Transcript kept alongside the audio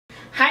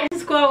Hi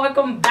squad,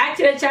 welcome back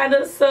to the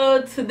channel.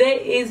 So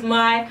today is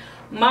my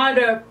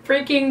mother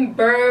freaking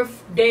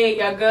birthday.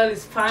 Your girl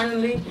is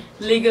finally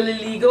legally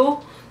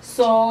legal.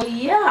 So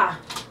yeah,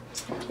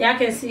 y'all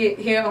can see it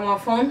here on my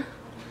phone.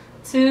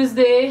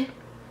 Tuesday,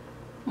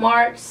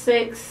 March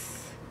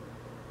 6th,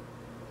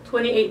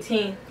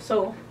 2018.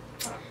 So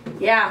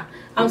yeah,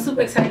 I'm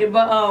super excited.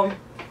 But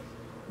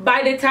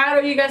by the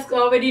title you guys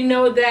already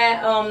know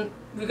that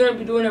we're gonna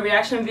be doing a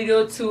reaction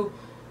video to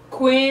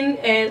Queen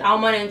and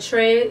Almond and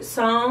Trey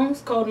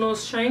songs called No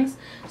Strings.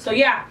 So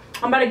yeah,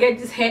 I'm about to get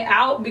this hair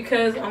out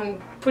because I'm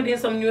putting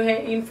some new hair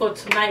in for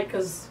tonight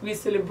because we're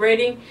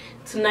celebrating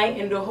tonight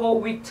and the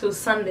whole week till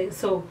Sunday.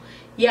 So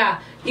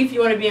yeah, if you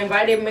want to be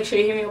invited, make sure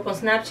you hit me up on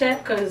Snapchat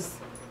because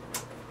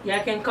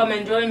y'all can come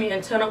and join me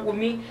and turn up with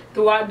me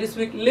throughout this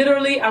week.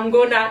 Literally, I'm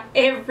going out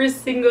every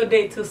single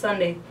day till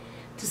Sunday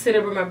to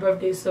celebrate my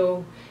birthday.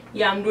 So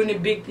yeah, I'm doing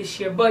it big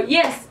this year. But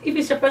yes, if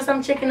it's your first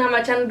time checking out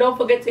my channel, don't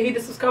forget to hit the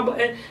subscribe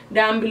button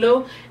down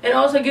below and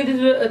also give this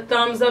video a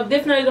thumbs up.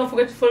 Definitely don't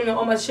forget to follow me on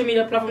all my social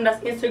media platforms.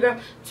 That's Instagram,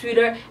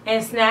 Twitter,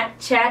 and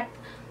Snapchat.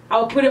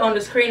 I'll put it on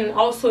the screen, and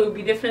also it will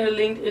be definitely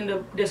linked in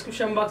the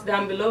description box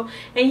down below.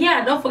 And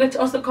yeah, don't forget to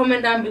also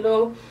comment down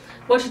below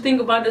what you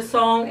think about the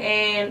song,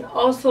 and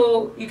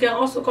also you can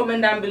also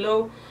comment down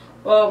below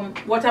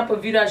what type of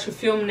video I should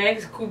film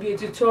next. Could be a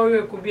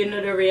tutorial, could be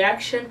another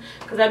reaction,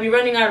 because I'll be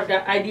running out of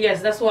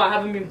ideas. That's why I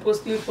haven't been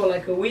posting for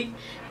like a week,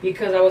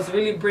 because I was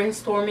really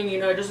brainstorming. You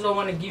know, I just don't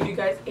want to give you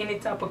guys any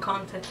type of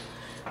content.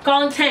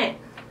 Okay,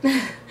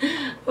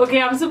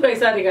 I'm super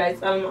excited,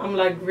 guys. I'm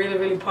like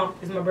really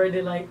pumped. It's my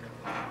birthday. Like,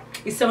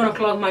 it's 7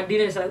 o'clock. My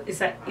dinner is at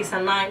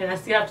 9, and I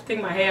still have to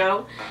take my hair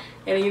out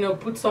and, you know,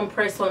 put some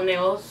press on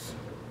nails,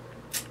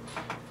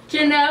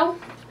 you know.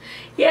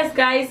 Yes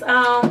guys,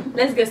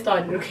 let's get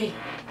started. Okay,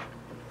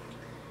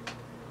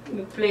 let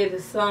me play the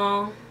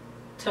song.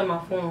 Turn my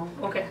phone on.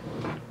 Okay.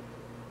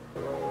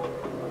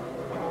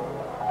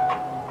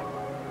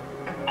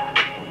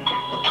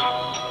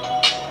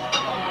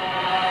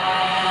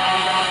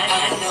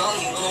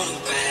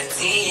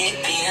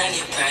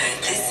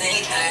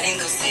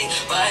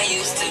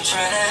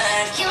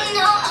 You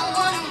know I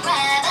wanna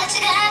ride, but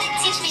you gotta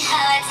teach me how.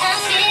 I'm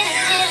getting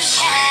a little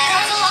shy.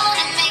 I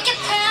wanna make you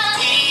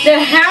proud. The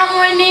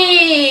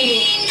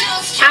harmony,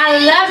 I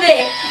love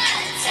it.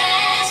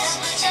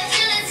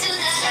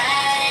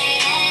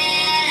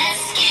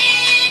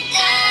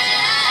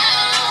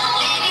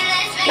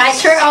 Like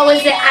Trey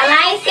always said, I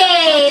like it.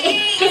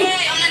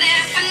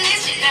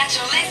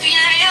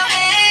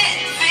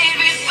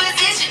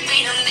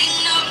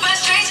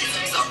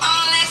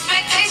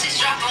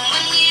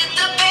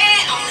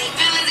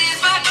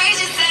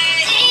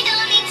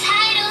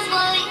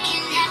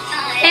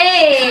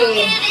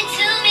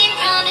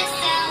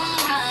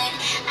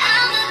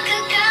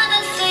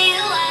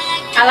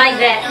 I like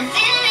that.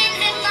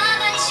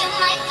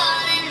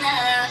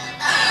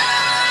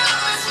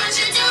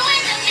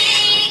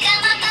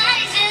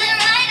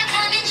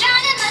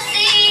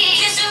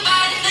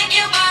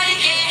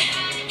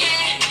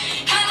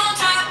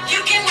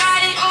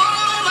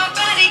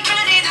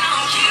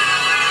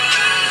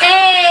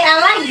 Hey, I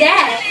like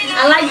that.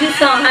 I like this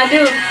song. I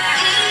do.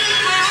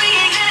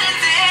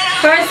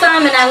 First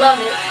time and I love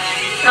it.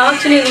 I'm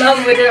actually in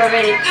love with it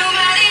already.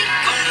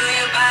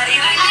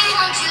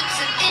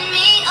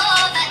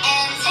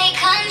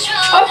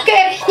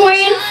 Okay,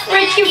 Queen,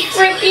 freaky.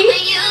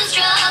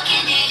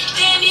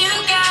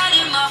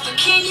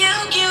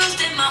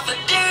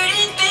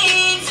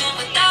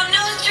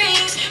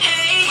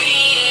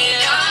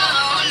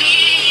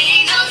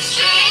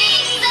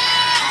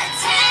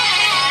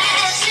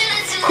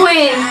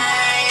 Queen,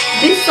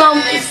 this song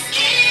is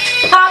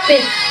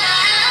popping.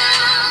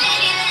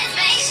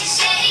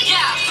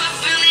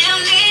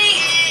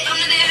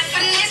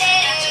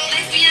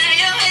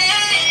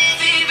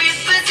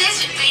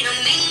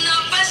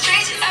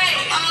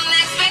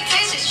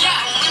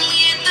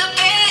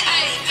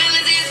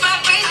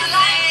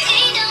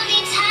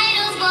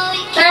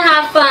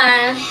 Have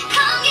fun.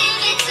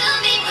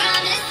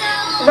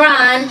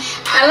 Run.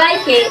 I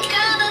like it.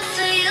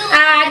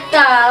 Act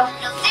up.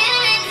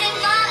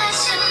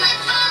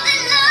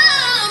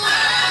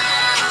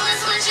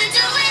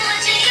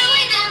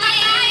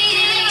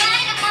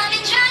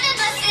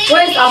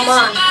 Where's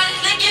Almond?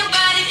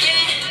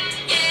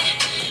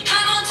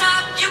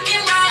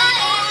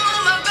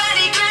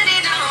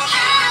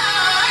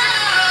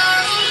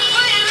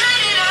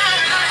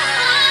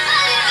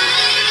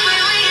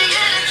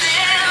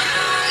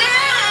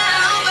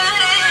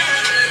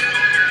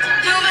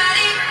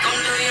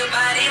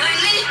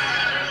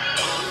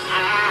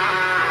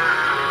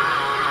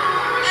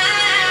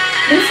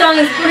 This song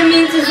is putting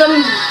me into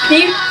some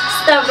deep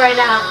stuff right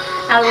now.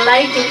 I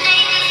like it.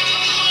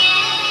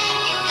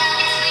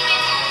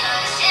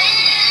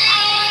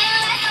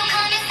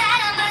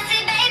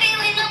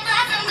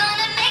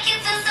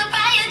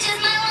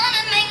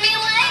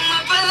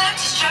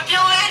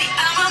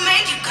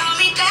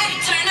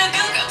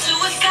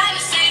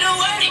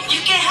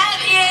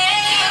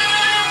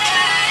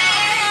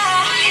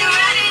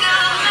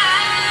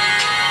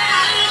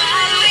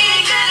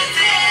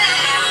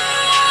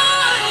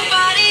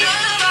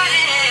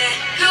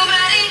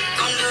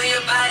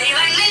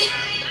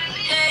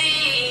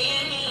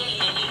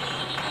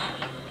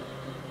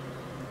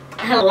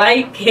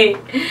 like it.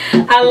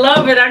 I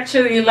love it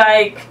actually.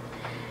 Like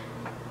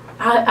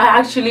I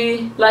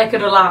actually like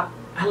it a lot.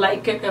 I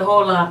like it a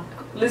whole lot.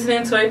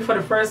 Listening to it for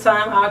the first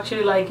time, I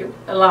actually like it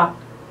a lot.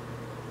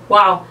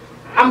 Wow.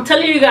 I'm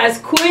telling you guys,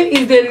 Queen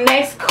is the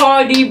next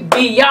Cardi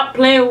B. Y'all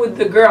playing with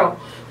the girl.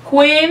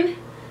 Queen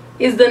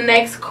is the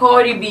next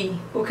Cardi B,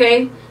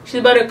 okay? She's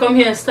about to come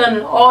here and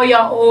stun all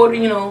y'all old,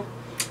 you know,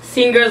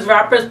 singers,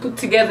 rappers put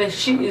together.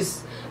 She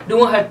is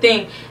doing her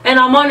thing. And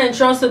Amon and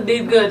Trey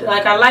did good.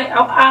 Like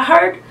I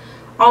heard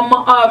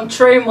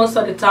Trey most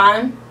of the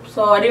time,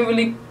 so I didn't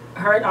really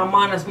heard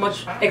Amon as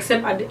much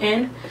except at the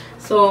end.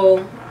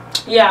 So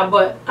yeah,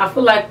 but I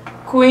feel like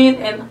Queen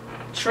and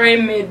Trey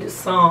made this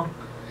song.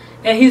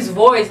 And his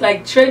voice,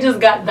 like Trey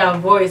just got that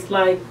voice,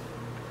 like,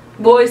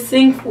 boy,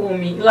 sing for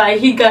me. Like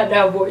he got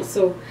that voice.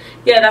 So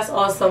yeah, that's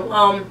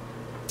awesome.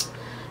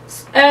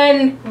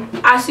 And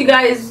as you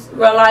guys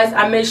realize,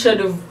 I made sure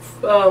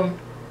the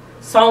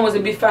song was a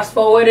bit fast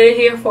forwarded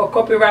here for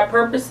copyright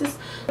purposes.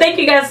 Thank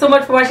you guys so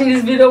much for watching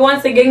this video.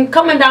 Once again,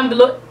 comment down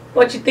below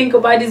what you think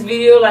about this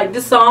video, like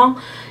this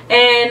song,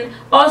 and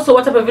also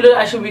what type of video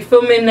I should be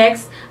filming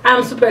next.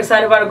 I'm super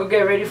excited about to go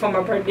get ready for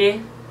my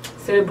birthday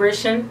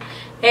celebration.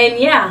 And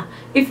yeah,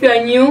 if you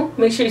are new,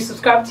 make sure you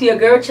subscribe to your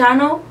girl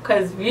channel,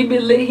 because we be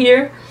lit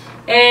here.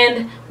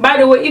 And by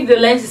the way, if the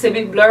lens is a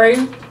bit blurry,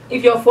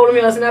 if you're following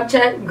me on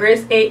Snapchat,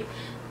 Grace 8,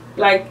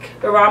 like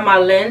around my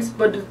lens,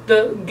 but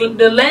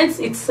the lens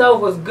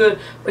itself was good,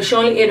 but she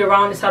only ate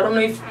around it, so I don't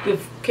know if the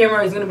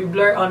camera is gonna be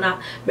blurred or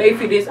not. But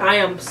if it is, I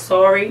am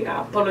sorry.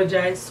 I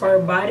apologize. Sorry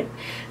about it.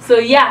 So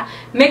yeah,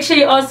 make sure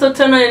you also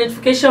turn on the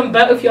notification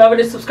bell if you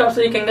already subscribed,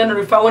 so you can get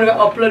notified whenever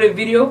I upload a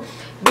video.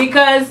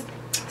 Because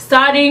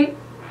starting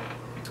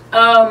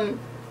I'm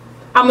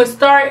gonna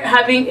start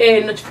having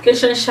a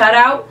notification shout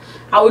out.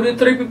 I will do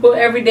 3 people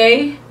every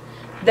day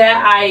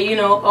that I, you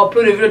know,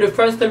 upload a video. The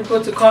first 3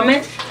 people to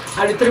comment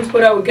are the 3 people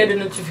that will get the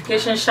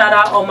notification shout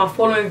out on my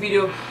following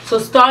video. So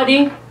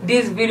starting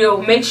this video,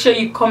 make sure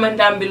you comment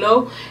down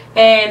below,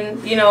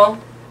 and you know,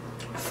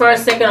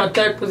 first, second or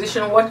third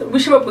position,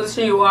 whichever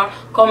position you are,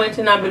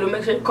 commenting down below.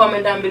 Make sure you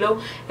comment down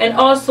below, and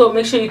also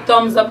make sure you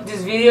thumbs up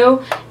this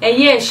video, and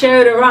yeah,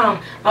 share it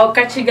around. I'll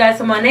catch you guys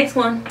on my next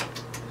one.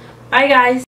 Bye guys.